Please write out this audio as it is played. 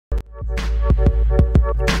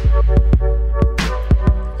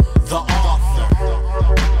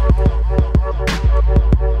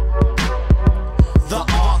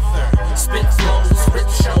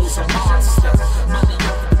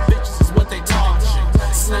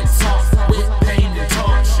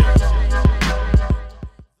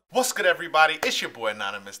good, everybody? It's your boy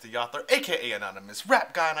Anonymous, the author, aka Anonymous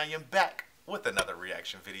Rap Guy, and I am back with another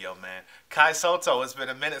reaction video, man. Kai SOTTO, it's been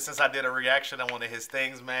a minute since I did a reaction on one of his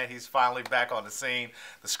things, man. He's finally back on the scene.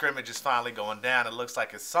 The scrimmage is finally going down. It looks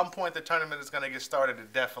like at some point the tournament is going to get started.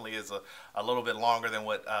 It definitely is a little bit longer than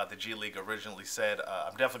what the G League originally said.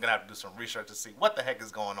 I'm definitely going to have to do some research to see what the heck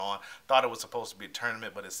is going on. Thought it was supposed to be a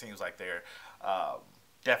tournament, but it seems like they're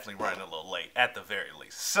definitely running a little late, at the very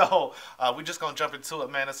least. So we're just going to jump into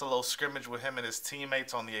it, man. It's a little scrimmage with him and his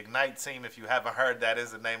teammates on the Ignite team. If you haven't heard, that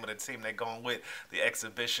is the name of the team they're going with, the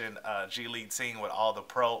exhibition G League team with all the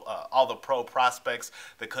pro prospects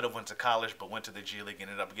that could have went to college but went to the G League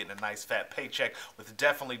and ended up getting a nice fat paycheck. With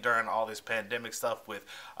definitely during all this pandemic stuff with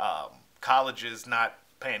colleges not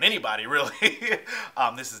paying anybody, really.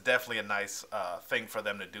 This is definitely a nice thing for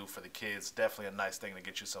them to do for the kids. Definitely a nice thing to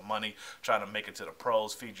get you some money, trying to make it to the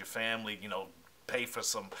pros, feed your family, you know, pay for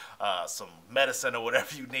some medicine or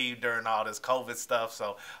whatever you need during all this COVID stuff.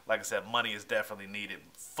 So, like I said, money is definitely needed.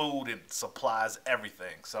 Food and supplies,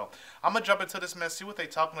 everything. So, I'm going to jump into this, man, see what they're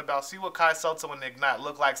talking about, see what Kai SOTTO and the Ignite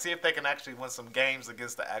look like, see if they can actually win some games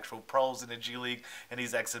against the actual pros in the G League and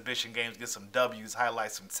these exhibition games, get some W's,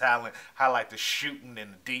 highlight some talent, highlight the shooting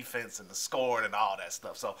and the defense and the scoring and all that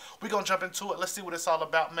stuff. So, we're going to jump into it. Let's see what it's all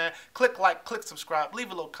about, man. Click like, click subscribe,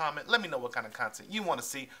 leave a little comment. Let me know what kind of content you want to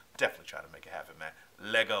see. Definitely try to make it happen, man.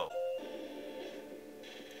 Lego.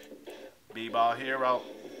 B-ball hero.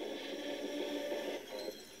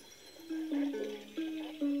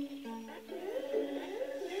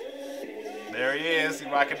 There he is.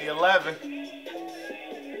 He rocking the 11.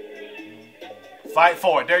 Fight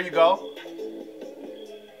for it. There you go.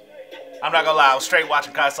 I'm not gonna lie. I was straight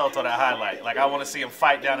watching Kai SOTTO that highlight. Like, I want to see him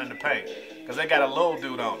fight down in the paint. Because they got a little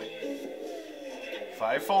dude on it.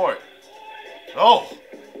 Fight for it. Oh.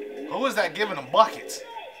 Who is that giving them buckets?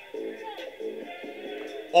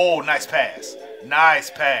 Oh, nice pass. Nice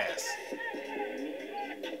pass.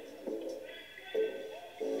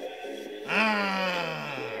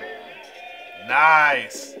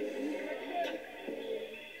 Nice.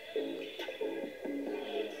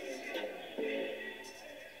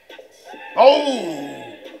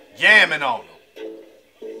 Oh, yamming on him.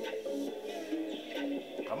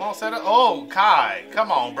 Come on, set a... Oh, Kai. Come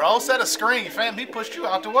on, bro. Set a screen, fam. He pushed you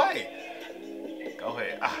out the way. Go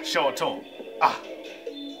ahead. Show it to him.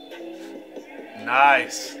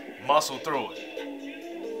 Nice. Muscle through it.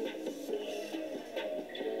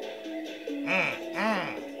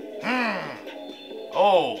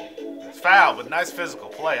 Oh, it's foul, but nice physical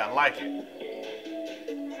play. I like it.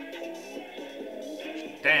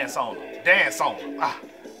 Dance on him. Dance on him.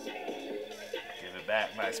 Give it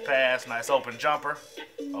back. Nice pass. Nice open jumper.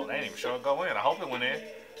 Oh, they ain't even sure it go in. I hope it went in.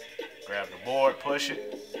 Grab the board, push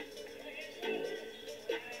it.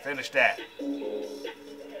 Finish that.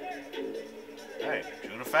 Hey,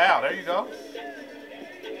 shoot a foul. There you go.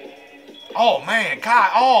 Oh, man. Kai.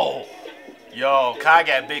 Oh. Yo, Kai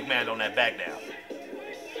got big man on that back down.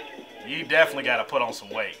 You definitely got to put on some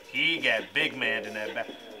weight. He got big man in that back.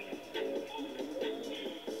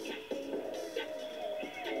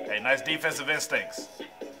 Hey, nice defensive instincts.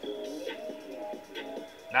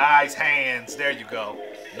 Nice hands. There you go.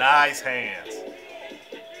 Nice hands.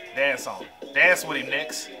 Dance on him. Dance with him,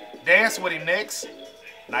 Nix. Dance with him, Nix.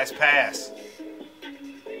 Nice pass.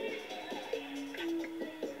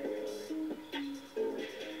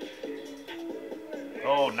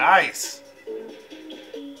 Oh, nice.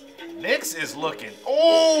 Nix is looking.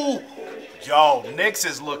 Oh! Yo, Nix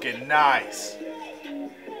is looking nice.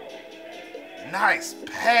 Nice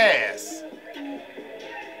pass.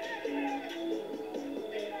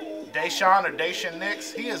 Daishen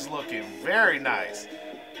Nix, he is looking very nice.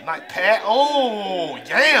 Nice pass. Oh,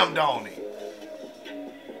 yammed on him.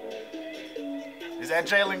 Is that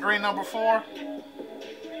Jalen Green number 4?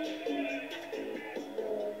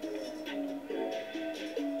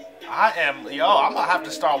 I'm gonna have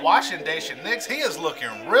to start watching Daishen Nix. He is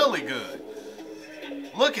looking really good.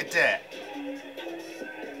 Look at that.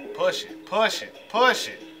 Push it, push it, push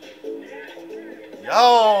it.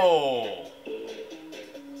 Yo.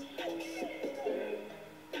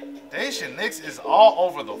 Daishen Nix is all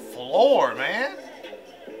over the floor, man.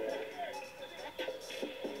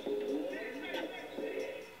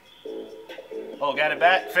 Oh, got it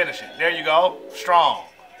back? Finish it. There you go. Strong.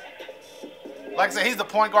 Like I said, he's the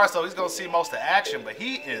point guard, so he's going to see most of the action, but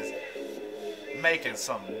he is making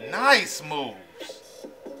some nice moves.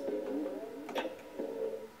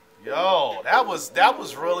 Yo, that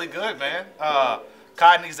was really good, man.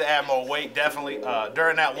 Kai needs to add more weight, definitely.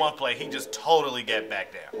 During that one play, he just totally got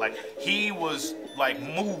back down. Like, he was, like,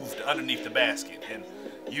 moved underneath the basket, and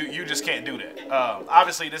you just can't do that.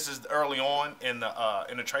 Obviously, this is early on in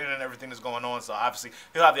the training and everything that's going on, so obviously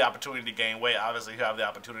he'll have the opportunity to gain weight. Obviously, he'll have the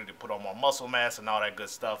opportunity to put on more muscle mass and all that good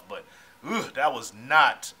stuff, but that was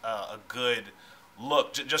not a good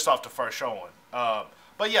look just off the first showing.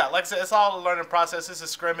 But yeah, like I said, it's all a learning process. This is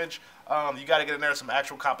scrimmage. You got to get in there some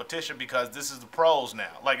actual competition because this is the pros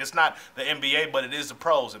now. Like, it's not the NBA, but it is the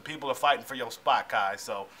pros, and people are fighting for your spot, Kai.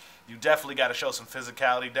 So you definitely got to show some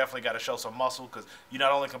physicality, definitely got to show some muscle, because you're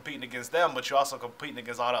not only competing against them, but you're also competing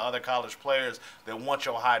against all the other college players that want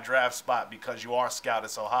your high draft spot because you are scouted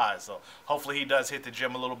so high. So hopefully he does hit the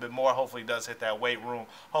gym a little bit more. Hopefully he does hit that weight room.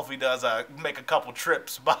 Hopefully he does make a couple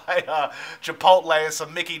trips by Chipotle and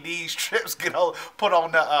some Mickey D's trips. Put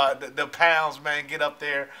on the pounds, man. Get up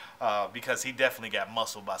there because he definitely got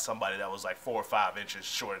muscled by somebody that was like 4 or 5 inches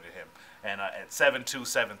shorter than him. And at 7'2",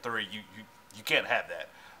 7'3", you can't have that.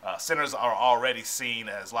 Centers are already seen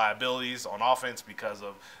as liabilities on offense because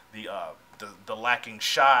of the lacking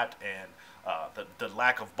shot and the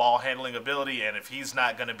lack of ball handling ability. And if he's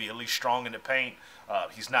not going to be at least strong in the paint,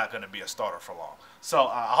 he's not going to be a starter for long. So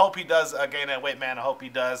I hope he does gain that weight, man. I hope he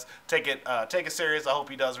does take it serious. I hope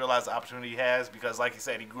he does realize the opportunity he has because, like he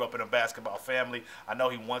said, he grew up in a basketball family. I know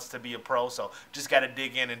he wants to be a pro, so just got to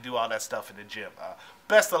dig in and do all that stuff in the gym.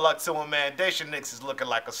 Best of luck to him, man. Daishen Nix is looking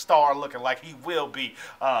like a star, looking like he will be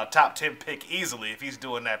top 10 pick easily if he's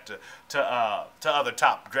doing that to other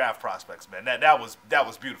top draft prospects, man. That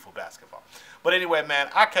was beautiful basketball. But anyway, man,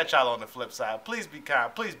 I'll catch y'all on the flip side. Please be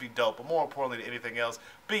kind, please be dope, but more importantly than anything else,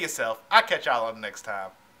 be yourself. I'll catch y'all on the next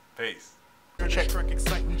time. Peace.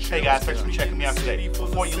 Hey guys, thanks for checking me out today.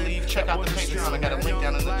 Before you leave, check out the Patreon. I got a link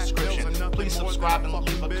down in the description. Please subscribe and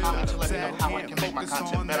leave a comment to let me know how I can make my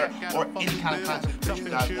content better or any kind of content that you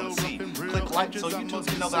guys want to see. Click like so YouTube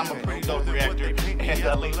can know that I'm a pretty dope reactor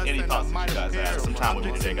and leave any thoughts that you guys have. Some time with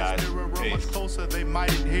me today, guys. Peace.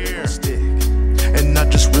 And I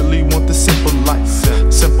just really want the simple life.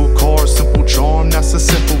 Simple car, simple charm, that's a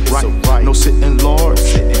simple right. No sitting large,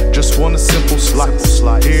 just want a simple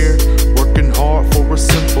slice. Here